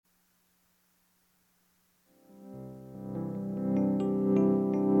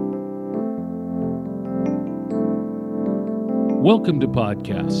Welcome to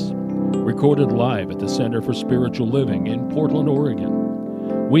Podcasts, recorded live at the Center for Spiritual Living in Portland,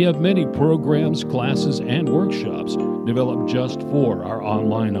 Oregon. We have many programs, classes, and workshops developed just for our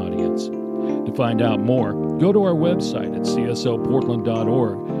online audience. To find out more, go to our website at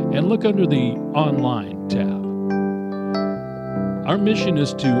csoportland.org and look under the Online tab. Our mission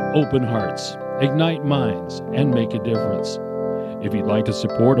is to open hearts, ignite minds, and make a difference. If you'd like to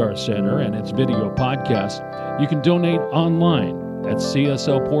support our center and its video podcast, you can donate online at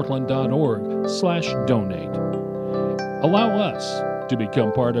csoportland.org/donate. Allow us to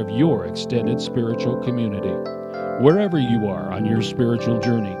become part of your extended spiritual community. Wherever you are on your spiritual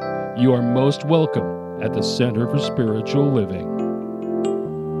journey, you are most welcome at the Center for Spiritual Living.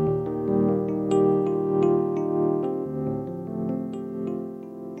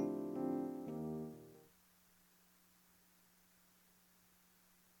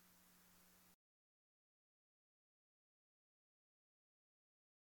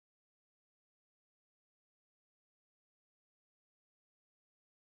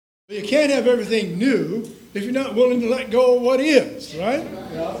 You can't have everything new if you're not willing to let go of what is, right?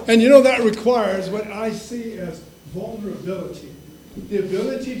 Yeah. And you know that requires what I see as vulnerability. The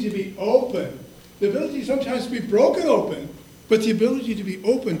ability to be open. The ability sometimes to be broken open, but the ability to be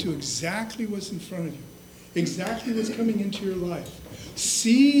open to exactly what's in front of you. Exactly what's coming into your life.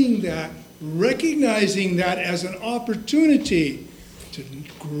 Seeing that, recognizing that as an opportunity to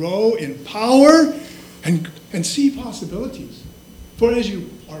grow in power and see possibilities. For as you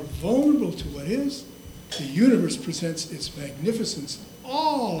are vulnerable to what is, the universe presents its magnificence,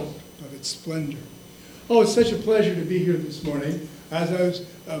 all of its splendor. Oh, it's such a pleasure to be here this morning. As I was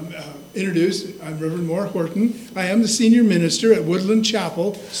introduced, I'm Reverend Moore Horton. I am the senior minister at Woodland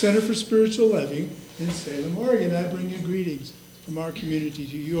Chapel, Center for Spiritual Living in Salem, Oregon. I bring you greetings from our community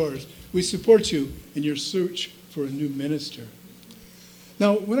to yours. We support you in your search for a new minister.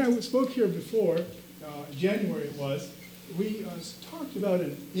 Now, when I spoke here before, January it was, we talked about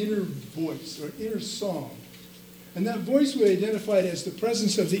an inner voice or inner song. And that voice we identified as the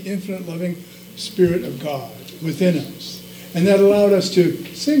presence of the infinite loving Spirit of God within us. And that allowed us to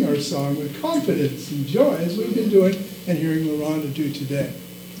sing our song with confidence and joy, as we've been doing and hearing LaRonda do today.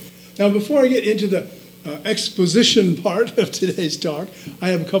 Now, before I get into the exposition part of today's talk, I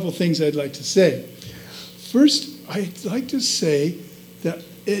have a couple things I'd like to say. First, I'd like to say that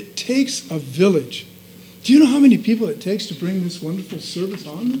it takes a village. Do you know how many people it takes to bring this wonderful service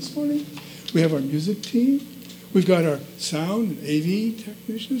on this morning? We have our music team. We've got our sound and AV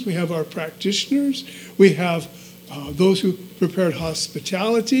technicians. We have our practitioners. We have those who prepared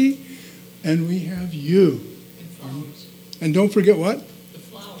hospitality. And we have you. And flowers. And don't forget what? The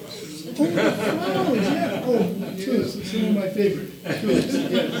flowers. Oh, the flowers, yeah. Oh, tulips. Some of my favorite. Tulips,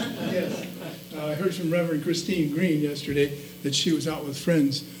 yes. I heard from Reverend Christine Green yesterday that she was out with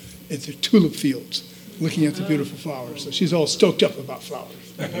friends at the tulip fields, looking at the beautiful flowers. So she's all stoked up about flowers.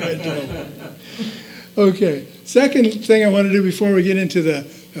 Okay. Second thing I want to do before we get into the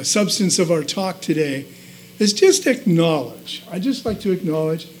substance of our talk today is just acknowledge. I'd just like to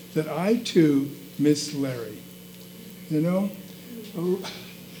acknowledge that I, too, miss Larry. You know?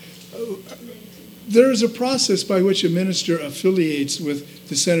 There is a process by which a minister affiliates with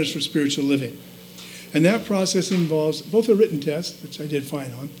the Centers for Spiritual Living. And that process involves both a written test, which I did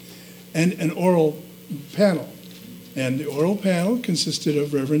fine on, and an oral panel. And the oral panel consisted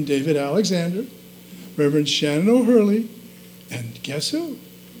of Reverend David Alexander, Reverend Shannon O'Hurley, and guess who?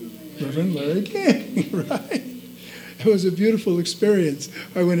 Reverend Larry King, right? It was a beautiful experience.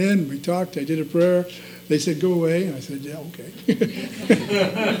 I went in, we talked, I did a prayer. They said, go away. And I said, yeah, okay.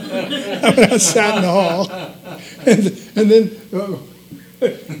 I sat in the hall. And then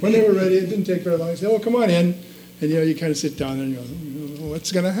when they were ready, it didn't take very long. I said, oh, come on in. And, you kind of sit down there and you go,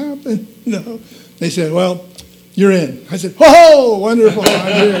 what's going to happen? No. They said, well, you're in. I said, oh, wonderful.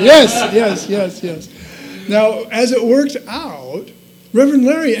 I'm here. Yes. Now, as it worked out, Reverend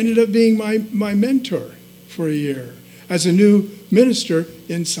Larry ended up being my mentor for a year as a new minister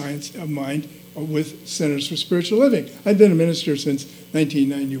in Science of Mind with Centers for Spiritual Living. I'd been a minister since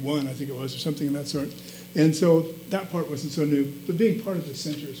 1991, I think it was, or something of that sort. And so that part wasn't so new, but being part of the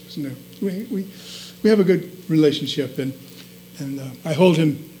centers was new. We have a good relationship, and I hold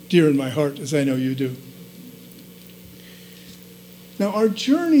him dear in my heart, as I know you do. Now, our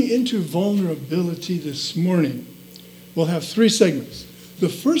journey into vulnerability this morning will have 3 segments. The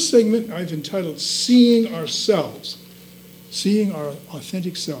first segment I've entitled Seeing Ourselves, seeing our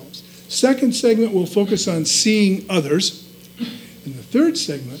authentic selves. Second segment will focus on seeing others. And the third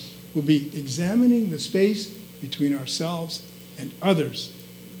segment will be examining the space between ourselves and others.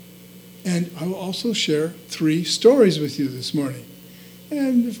 And I will also share 3 stories with you this morning.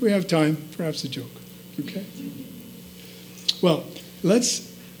 And if we have time, perhaps a joke. Okay? Well,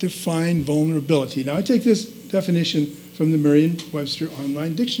 let's define vulnerability. Now, I take this definition from the Merriam-Webster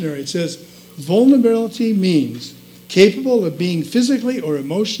Online Dictionary. It says, vulnerability means capable of being physically or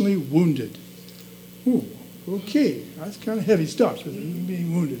emotionally wounded. Ooh, okay. That's kind of heavy stuff,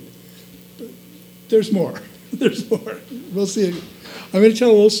 being wounded. But there's more. There's more. We'll see. I'm going to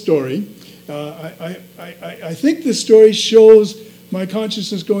tell a little story. I think this story shows my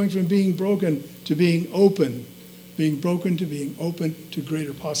consciousness going from being broken to being open, being broken to being open to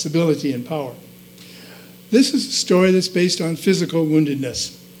greater possibility and power. This is a story that's based on physical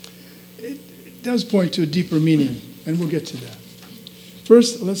woundedness. It does point to a deeper meaning, and we'll get to that.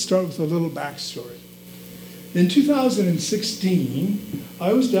 First, let's start with a little backstory. In 2016,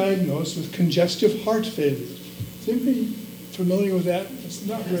 I was diagnosed with congestive heart failure. Is anybody familiar with that? It's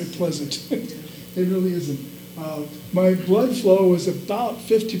not very pleasant. It really isn't. My blood flow was about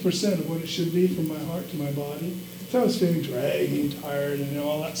 50% of what it should be from my heart to my body. So I was feeling dragging, tired, and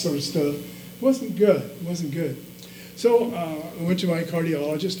all that sort of stuff. It wasn't good. It wasn't good. So I went to my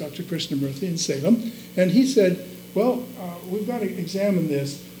cardiologist, Dr. Krishnamurthy in Salem, and he said, well, we've got to examine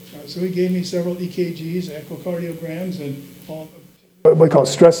this. So he gave me several EKGs, echocardiograms, and all what we call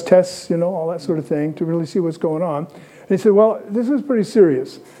stress tests, all that sort of thing, to really see what's going on. And he said, well, this is pretty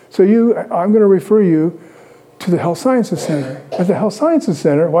serious. So I'm going to refer you to the Health Sciences Center. At the Health Sciences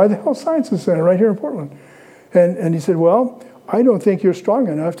Center, why the Health Sciences Center right here in Portland? And he said, well, I don't think you're strong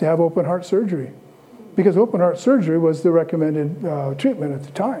enough to have open heart surgery, because open heart surgery was the recommended treatment at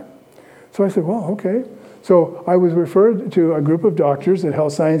the time. So I said, well, okay. So I was referred to a group of doctors at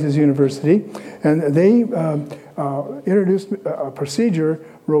Health Sciences University, and they introduced a procedure,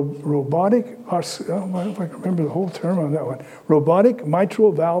 robotic, I don't know if I can remember the whole term on that one, robotic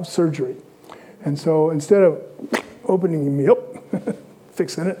mitral valve surgery. And so instead of opening me up,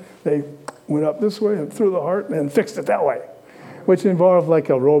 fixing it, they went up this way and through the heart and fixed it that way, which involved like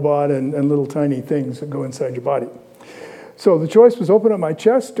a robot and little tiny things that go inside your body. So the choice was open up my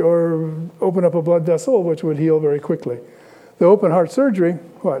chest or open up a blood vessel, which would heal very quickly. The open heart surgery,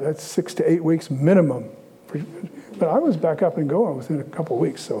 that's 6 to 8 weeks minimum. But I was back up and going within a couple of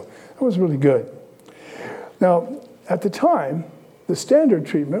weeks, so that was really good. Now, at the time, the standard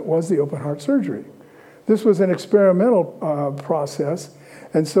treatment was the open heart surgery. This was an experimental process,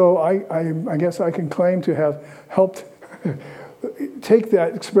 and so I guess I can claim to have helped take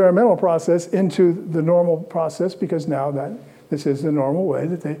that experimental process into the normal process, because now this is the normal way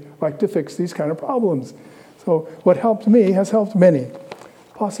that they like to fix these kind of problems. So what helped me has helped many.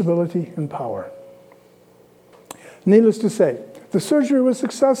 Possibility and power. Needless to say, the surgery was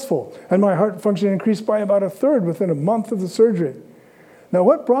successful, and my heart function increased by about 1/3 within a month of the surgery. Now,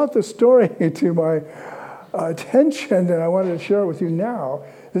 what brought the story to my attention, and I wanted to share it with you now,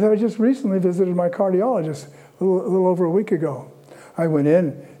 is that I just recently visited my cardiologist a little over a week ago. I went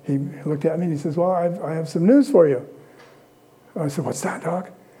in, he looked at me and he says, well, I have some news for you. I said, what's that,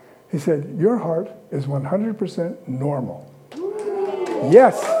 Doc? He said, your heart is 100% normal.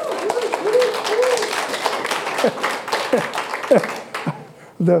 Yes.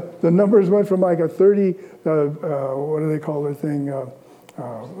 The numbers went from like a 30, what do they call their thing,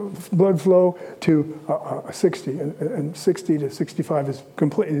 blood flow to 60, and 60 to 65 is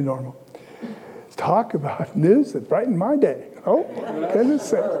completely normal. Talk about news that brightened my day. Oh, goodness,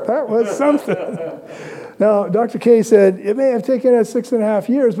 that was something. Now, Dr. K said, it may have taken us 6.5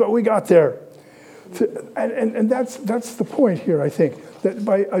 years, but we got there. And that's the point here, I think, that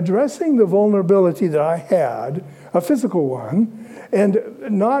by addressing the vulnerability that I had, a physical one, and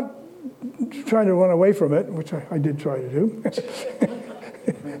not trying to run away from it, which I did try to do,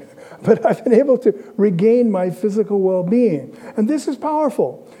 but I've been able to regain my physical well-being. And this is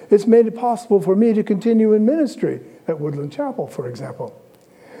powerful. It's made it possible for me to continue in ministry at Woodland Chapel, for example.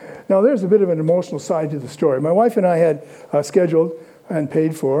 Now, there's a bit of an emotional side to the story. My wife and I had scheduled and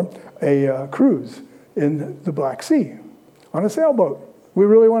paid for a cruise in the Black Sea on a sailboat. We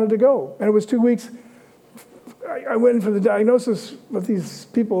really wanted to go. And it was 2 weeks. I went in for the diagnosis with these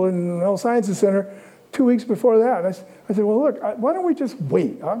people in the Health Sciences Center 2 weeks before that. I said, well, look, why don't we just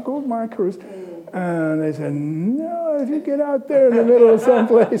wait? I'll go with my cruise. And they said, no, if you get out there in the middle of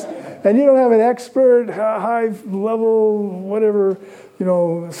someplace and you don't have an expert, high-level, whatever,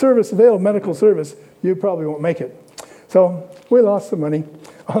 service available, medical service, you probably won't make it. So we lost some money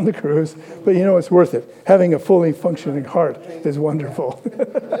on the cruise, but it's worth it. Having a fully functioning heart is wonderful.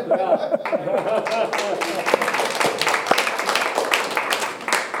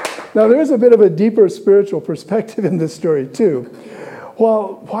 Now, there is a bit of a deeper spiritual perspective in this story, too.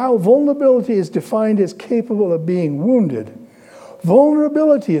 While vulnerability is defined as capable of being wounded,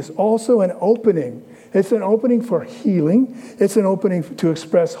 vulnerability is also an opening. It's an opening for healing. It's an opening to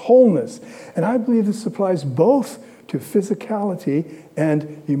express wholeness. And I believe this applies both to physicality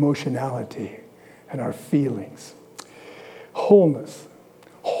and emotionality and our feelings. Wholeness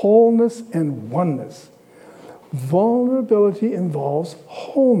and oneness. Vulnerability involves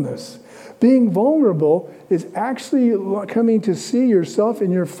wholeness. Being vulnerable is actually coming to see yourself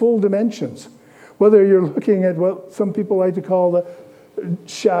in your full dimensions. Whether you're looking at what some people like to call the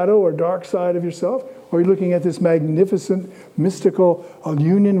shadow or dark side of yourself, or you're looking at this magnificent, mystical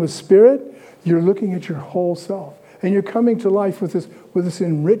union with Spirit, you're looking at your whole self. And you're coming to life with this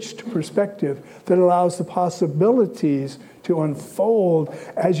enriched perspective that allows the possibilities to unfold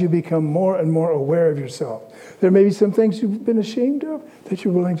as you become more and more aware of yourself. There may be some things you've been ashamed of that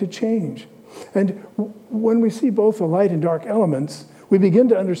you're willing to change. And when we see both the light and dark elements, we begin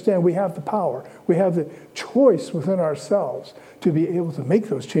to understand we have the power. We have the choice within ourselves to be able to make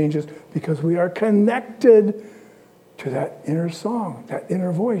those changes because we are connected to that inner song, that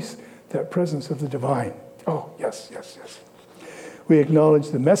inner voice, that presence of the divine. Oh, yes. We acknowledge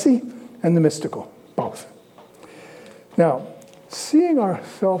the messy and the mystical, both. Now, seeing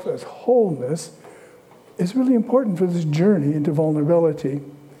ourselves as wholeness is really important for this journey into vulnerability,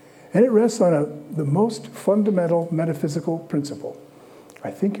 and it rests on the most fundamental metaphysical principle.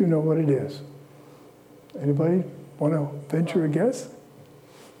 I think you know what it is. Anybody want to venture a guess?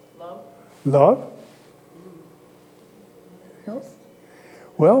 Love? Anything else?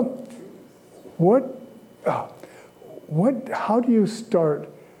 Well, how do you start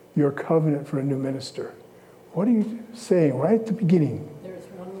your covenant for a new minister? What are you saying right at the beginning? There is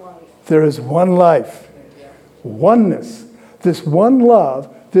one life. There is one life. Oneness. This one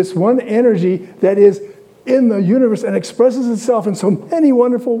love, this one energy that is in the universe and expresses itself in so many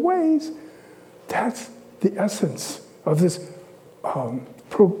wonderful ways. That's the essence of this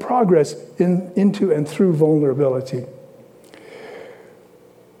progress into and through vulnerability.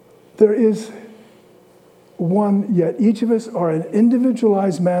 There is one, yet each of us are an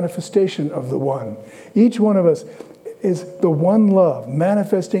individualized manifestation of the one. Each one of us is the one love,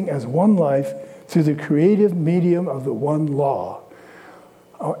 manifesting as one life through the creative medium of the one law.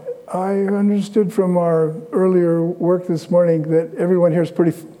 I understood from our earlier work this morning that everyone here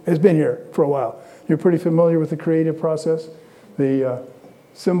has been here for a while. You're pretty familiar with the creative process, the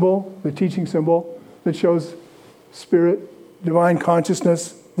symbol, the teaching symbol that shows spirit, divine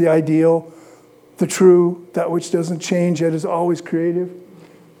consciousness, the ideal, the true, that which doesn't change yet is always creative.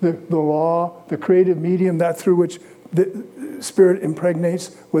 The law, the creative medium, that through which the spirit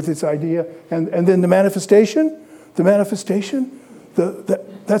impregnates with its idea. And then the manifestation,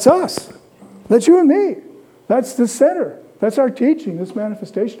 that's us. That's you and me. That's the center. That's our teaching, this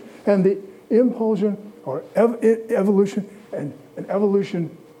manifestation. And the impulsion or evolution and evolution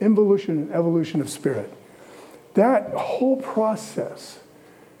of spirit. That whole process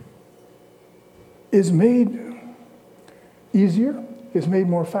is made easier, is made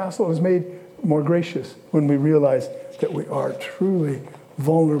more facile, is made more gracious when we realize that we are truly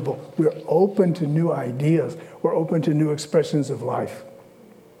vulnerable. We're open to new ideas. We're open to new expressions of life.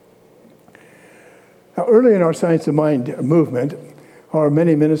 Now, early in our Science of Mind movement, our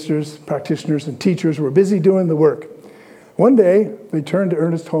many ministers, practitioners, and teachers were busy doing the work. One day, they turned to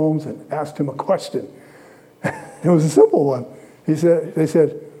Ernest Holmes and asked him a question. It was a simple one. They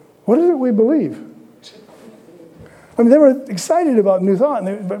said, what is it we believe? I mean, they were excited about new thought,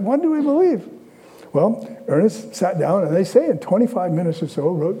 but what do we believe? Well, Ernest sat down, and they say in 25 minutes or so,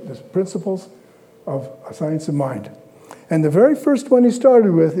 wrote the principles of a Science of Mind. And the very first one he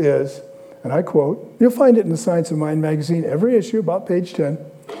started with is, and I quote, you'll find it in the Science of Mind magazine, every issue, about page 10.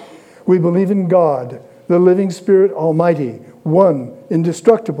 We believe in God, the living Spirit Almighty, one,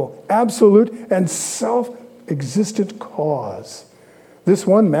 indestructible, absolute, and self-existent cause. This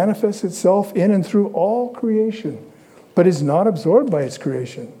one manifests itself in and through all creation, but is not absorbed by its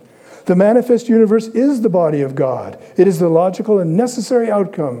creation. The manifest universe is the body of God. It is the logical and necessary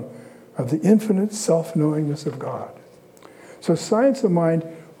outcome of the infinite self-knowingness of God. So Science of Mind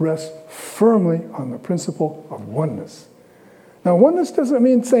rests firmly on the principle of oneness. Now, oneness doesn't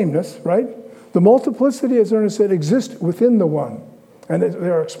mean sameness, right? The multiplicity, as Ernest said, exists within the one. And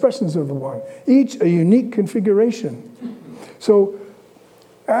there are expressions of the one, each a unique configuration. So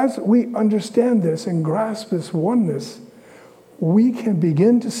as we understand this and grasp this oneness, we can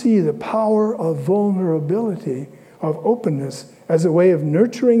begin to see the power of vulnerability, of openness, as a way of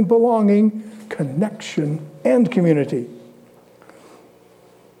nurturing belonging, connection, and community.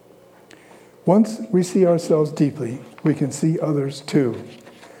 Once we see ourselves deeply, we can see others too.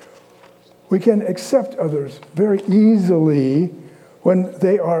 We can accept others very easily when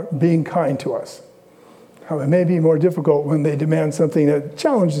they are being kind to us. How it may be more difficult when they demand something that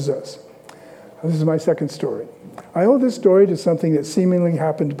challenges us. This is my second story. I owe this story to something that seemingly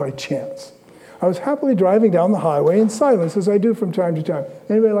happened by chance. I was happily driving down the highway in silence, as I do from time to time.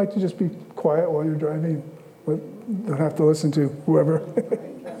 Anybody like to just be quiet while you're driving? Don't have to listen to whoever.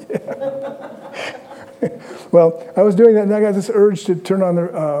 Well, I was doing that, and I got this urge to turn on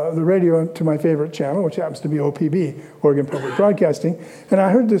the radio to my favorite channel, which happens to be OPB, Oregon Public Broadcasting, and I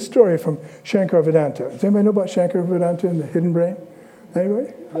heard this story from Shankar Vedanta. Does anybody know about Shankar Vedanta and the hidden brain?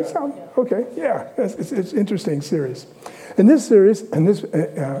 Anybody? Okay, yeah, it's an interesting series. In this series, in this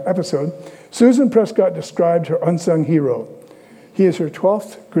episode, Susan Prescott described her unsung hero. He is her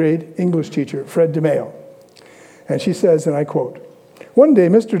 12th grade English teacher, Fred DeMeo. And she says, and I quote, "One day,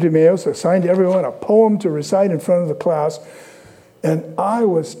 Mr. DeMeo assigned everyone a poem to recite in front of the class, and I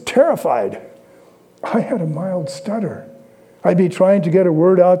was terrified. I had a mild stutter. I'd be trying to get a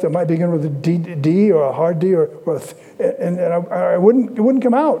word out that might begin with a D or a hard D, and it wouldn't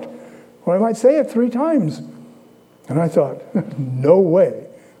come out. Or I might say it 3 times. And I thought, no way.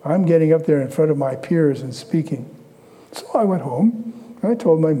 I'm getting up there in front of my peers and speaking. So I went home, and I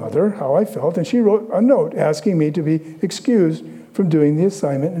told my mother how I felt, and she wrote a note asking me to be excused from doing the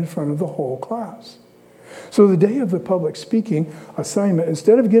assignment in front of the whole class. So the day of the public speaking assignment,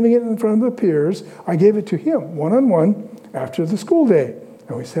 instead of giving it in front of the peers, I gave it to him, one-on-one, after the school day.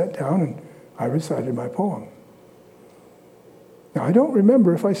 And we sat down, and I recited my poem. Now, I don't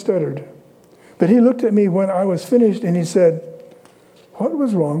remember if I stuttered, but he looked at me when I was finished, and he said, "What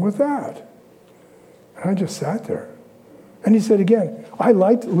was wrong with that?" And I just sat there. And he said again, "I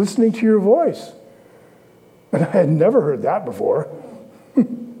liked listening to your voice." And I had never heard that before.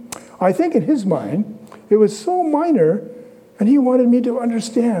 I think in his mind, it was so minor, and he wanted me to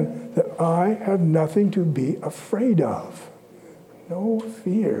understand that I have nothing to be afraid of. No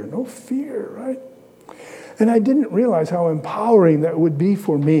fear, right? And I didn't realize how empowering that would be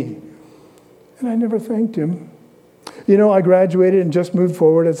for me. And I never thanked him. You know, I graduated and just moved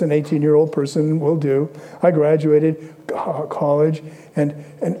forward as an 18-year-old person will do. I graduated college, and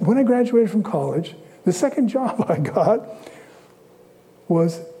when I graduated from college, the second job I got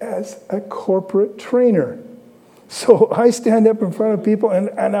was as a corporate trainer. So I stand up in front of people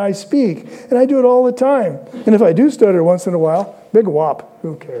and I speak, and I do it all the time. And if I do stutter once in a while, big whop,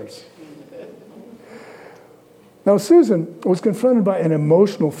 who cares? Now, Susan was confronted by an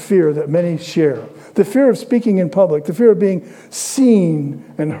emotional fear that many share. The fear of speaking in public, the fear of being seen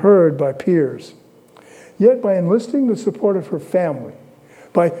and heard by peers. Yet by enlisting the support of her family,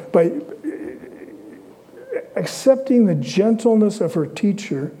 by accepting the gentleness of her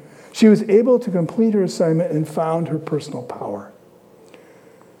teacher, she was able to complete her assignment and found her personal power.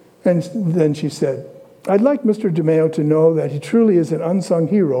 And then she said, "I'd like Mr. DeMeo to know that he truly is an unsung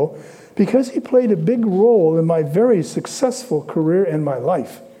hero because he played a big role in my very successful career and my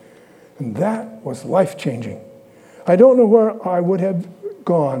life. And that was life-changing. I don't know where I would have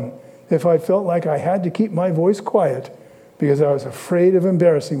gone if I felt like I had to keep my voice quiet because I was afraid of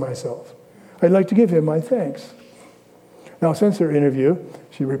embarrassing myself. I'd like to give him my thanks." Now, since her interview,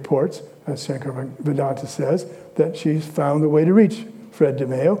 she reports, as Shankar Vedanta says, that she's found the way to reach Fred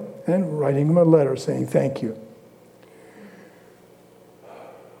DeMeo and writing him a letter saying thank you.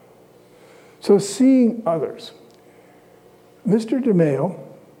 So seeing others, Mr. DeMeo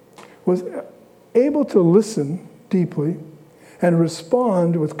was able to listen deeply and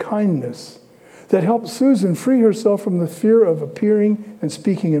respond with kindness that helped Susan free herself from the fear of appearing and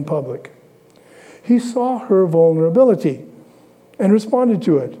speaking in public. He saw her vulnerability and responded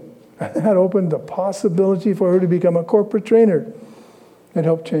to it. And that opened the possibility for her to become a corporate trainer and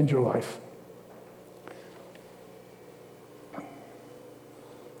help change her life.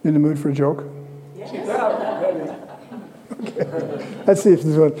 In the mood for a joke? Yes. Okay. Let's see if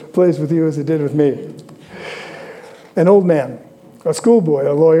this one plays with you as it did with me. An old man, a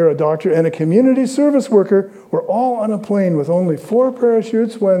schoolboy, a lawyer, a doctor, and a community service worker were all on a plane with only 4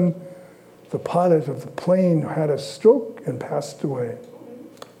 parachutes when the pilot of the plane had a stroke and passed away.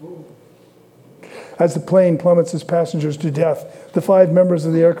 As the plane plummets its passengers to death, the 5 members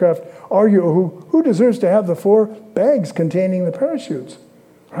of the aircraft argue who deserves to have the 4 bags containing the parachutes,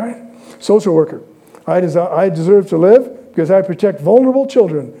 right? Social worker, I deserve to live because I protect vulnerable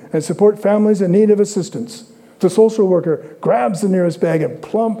children and support families in need of assistance. The social worker grabs the nearest bag and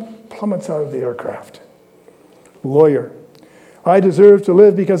plummets out of the aircraft. Lawyer, I deserve to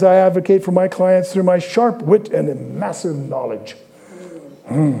live because I advocate for my clients through my sharp wit and massive knowledge.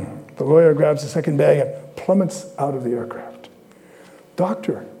 The The lawyer grabs the second bag and plummets out of the aircraft.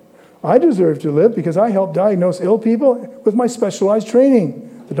 Doctor, I deserve to live because I help diagnose ill people with my specialized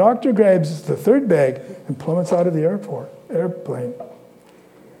training. The doctor grabs the third bag and plummets out of the airplane.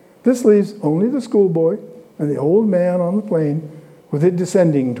 This leaves only the schoolboy and the old man on the plane with it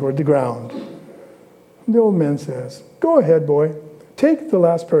descending toward the ground. The old man says, "Go ahead, boy. Take the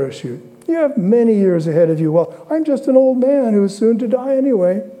last parachute. You have many years ahead of you. Well, I'm just an old man who is soon to die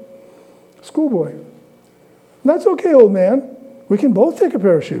anyway." Schoolboy, "That's okay, old man. We can both take a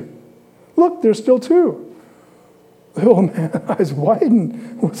parachute. Look, there's still two." The old man's eyes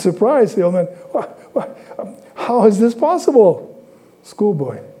widen with surprise. The old man, "How is this possible?"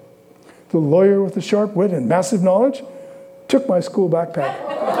 Schoolboy, "The lawyer with the sharp wit and massive knowledge took my school backpack."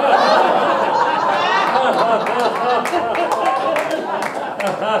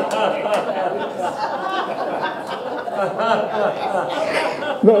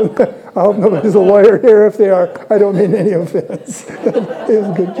 No, I hope nobody's a lawyer here. If they are, I don't mean any offense. It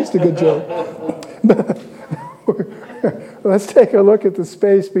was good, just a good joke. Let's take a look at the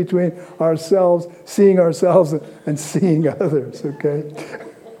space between ourselves, and seeing others, okay?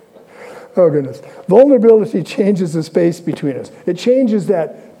 Oh, goodness. Vulnerability changes the space between us. It changes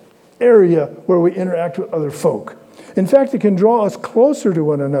that area where we interact with other folk. In fact, it can draw us closer to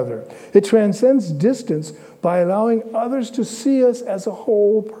one another. It transcends distance by allowing others to see us as a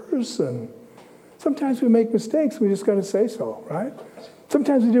whole person. Sometimes we make mistakes. We just got to say so, right?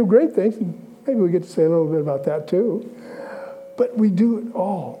 Sometimes we do great things, and maybe we get to say a little bit about that too. But we do it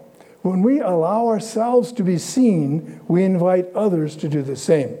all. When we allow ourselves to be seen, we invite others to do the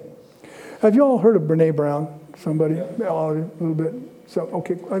same. Have you all heard of Brené Brown? Somebody? Oh, a little bit. So,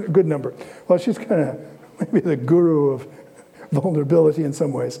 okay, a good number. Well, she's kind of maybe the guru of vulnerability in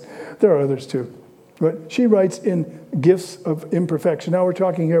some ways. There are others too. But she writes in Gifts of Imperfection. Now we're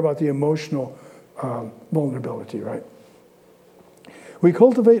talking here about the emotional vulnerability, right? We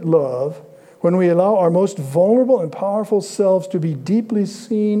cultivate love when we allow our most vulnerable and powerful selves to be deeply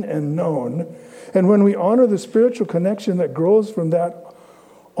seen and known, and when we honor the spiritual connection that grows from that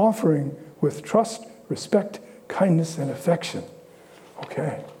offering with trust, respect, kindness, and affection.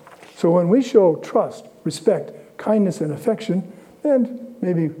 Okay. So when we show trust, respect, kindness, and affection, and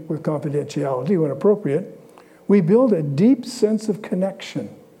maybe with confidentiality when appropriate, we build a deep sense of connection.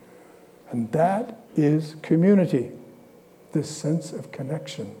 And that is community, this sense of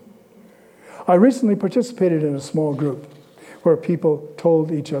connection. I recently participated in a small group where people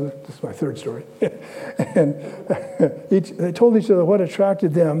told each other, this is my third story, and they told each other what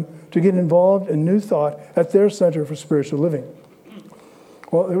attracted them to get involved in New Thought at their Center for Spiritual Living.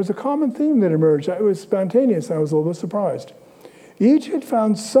 Well, there was a common theme that emerged. It was spontaneous. I was a little bit surprised. Each had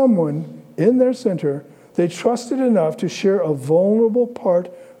found someone in their center they trusted enough to share a vulnerable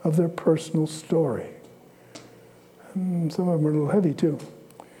part of their personal story. Some of them were a little heavy, too.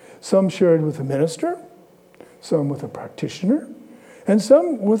 Some shared with a minister, some with a practitioner, and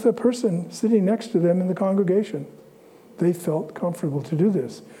some with a person sitting next to them in the congregation. They felt comfortable to do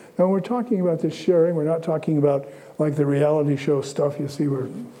this. Now, when we're talking about this sharing, we're not talking about like the reality show stuff you see where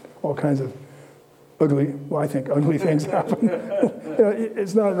all kinds of ugly things happen.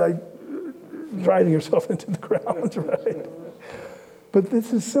 It's not like driving yourself into the ground, right? But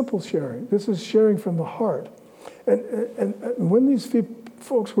this is simple sharing. This is sharing from the heart. And when these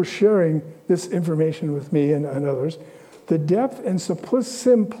folks were sharing this information with me and others, the depth and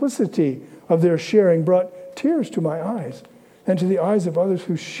simplicity of their sharing brought tears to my eyes and to the eyes of others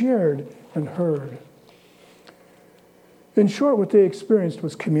who shared and heard. In short, what they experienced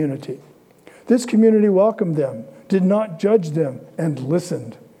was community. This community welcomed them, did not judge them, and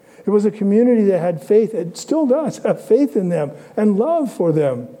listened. It was a community that had faith, it still does have faith in them and love for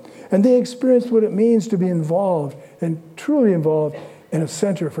them. And they experienced what it means to be involved and truly involved in a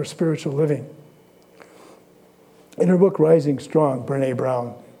center for spiritual living. In her book, Rising Strong, Brené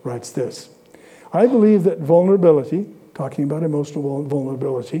Brown writes this: "I believe that vulnerability," talking about emotional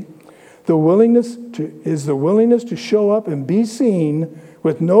vulnerability, is the willingness to show up and be seen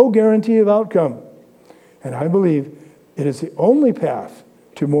with no guarantee of outcome. And I believe it is the only path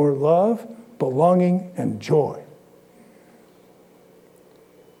to more love, belonging, and joy.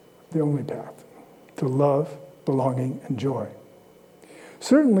 The only path to love, belonging, and joy.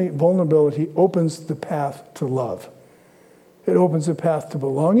 Certainly, vulnerability opens the path to love. It opens the path to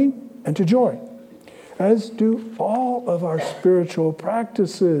belonging and to joy, as do all of our spiritual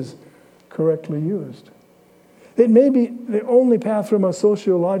practices correctly used. It may be the only path from a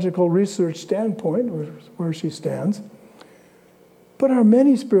sociological research standpoint, where she stands, But our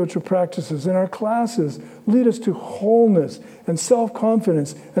many spiritual practices and our classes lead us to wholeness and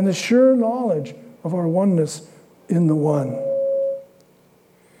self-confidence and the sure knowledge of our oneness in the One.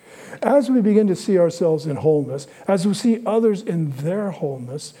 As we begin to see ourselves in wholeness, as we see others in their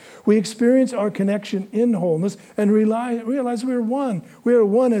wholeness, we experience our connection in wholeness and realize we are one. We are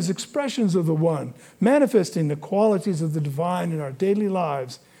one as expressions of the One, manifesting the qualities of the divine in our daily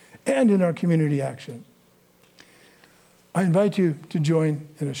lives and in our community action. I invite you to join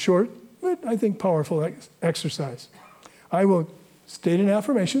in a short, but I think powerful exercise. I will state an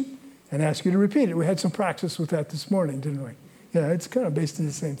affirmation and ask you to repeat it. We had some practice with that this morning, didn't we? Yeah, it's kind of based on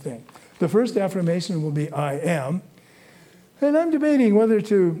the same thing. The first affirmation will be, I am. And I'm debating whether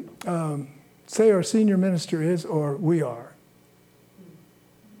to say our senior minister is or we are.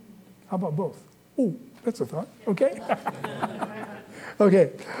 How about both? Oh, that's a thought. Okay.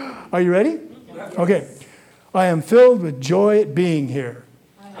 Okay. Are you ready? Okay. I am filled with joy at being here.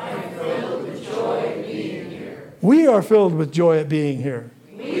 I am filled with joy at being here. We are filled with joy at being here.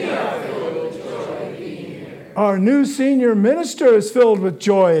 We are filled with joy at being here. Our new senior minister is filled with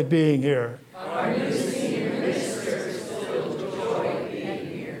joy at being here. Our new senior minister is filled with joy at being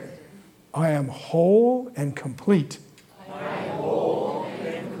here. I am whole and complete. I am whole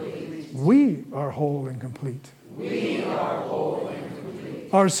and complete. We are whole and complete. We are whole and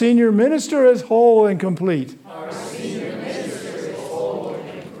complete. Our senior minister is whole and complete. Our senior minister is whole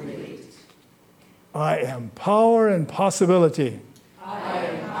and complete. I am power and possibility. I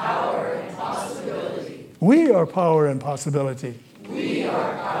am power and possibility. We are power and possibility. We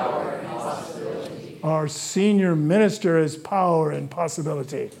are power and possibility. Our senior minister is power and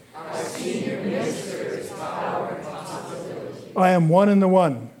possibility. Our senior minister is power and possibility. I am one in the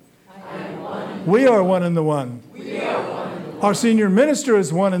One. I am one. We are one in the One. We are one in the one. Our senior minister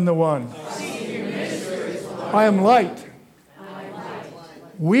is one in the One. Our senior minister is one. I am light. I am light.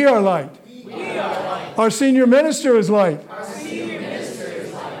 We are light. We are light. Our senior minister is light. Our senior minister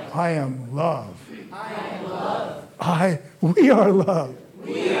is light. I am love. I am love. We are love.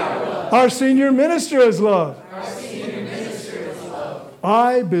 We are love. Our senior minister is love. Our senior minister is love.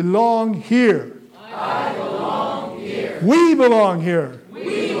 I belong here. I belong here. We belong here.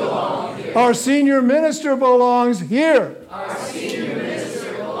 We belong here. Our senior minister belongs here. Our senior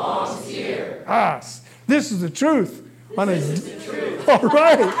minister belongs here. Us. This is the truth. This is the truth. All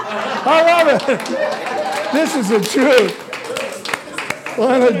right. I love it. This is the truth.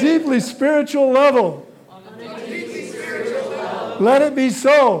 On a deeply spiritual level. Let it be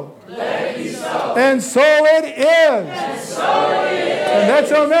so. Let it be so. And so it is. And so it is. And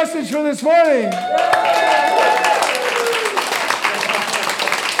that's our message for this morning.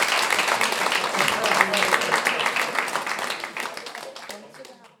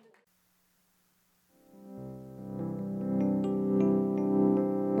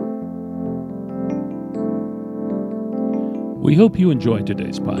 We hope you enjoyed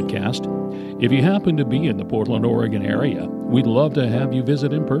today's podcast. If you happen to be in the Portland, Oregon area, we'd love to have you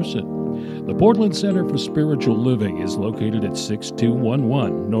visit in person. The Portland Center for Spiritual Living is located at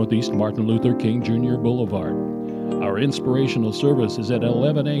 6211 Northeast Martin Luther King Jr. Boulevard. Our inspirational service is at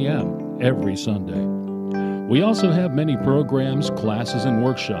 11 a.m. every Sunday. We also have many programs, classes, and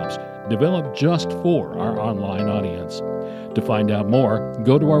workshops developed just for our online audience. To find out more,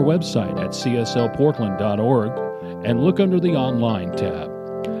 go to our website at cslportland.org and look under the Online tab.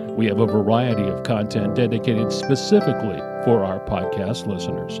 We have a variety of content dedicated specifically for our podcast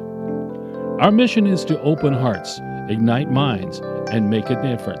listeners. Our mission is to open hearts, ignite minds, and make a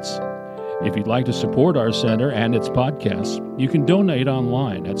difference. If you'd like to support our center and its podcasts, you can donate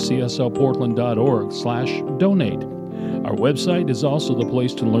online at cslportland.org/donate. Our website is also the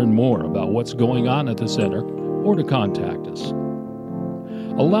place to learn more about what's going on at the center or to contact us.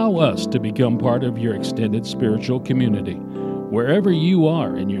 Allow us to become part of your extended spiritual community. Wherever you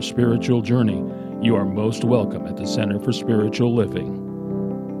are in your spiritual journey, you are most welcome at the Center for Spiritual Living.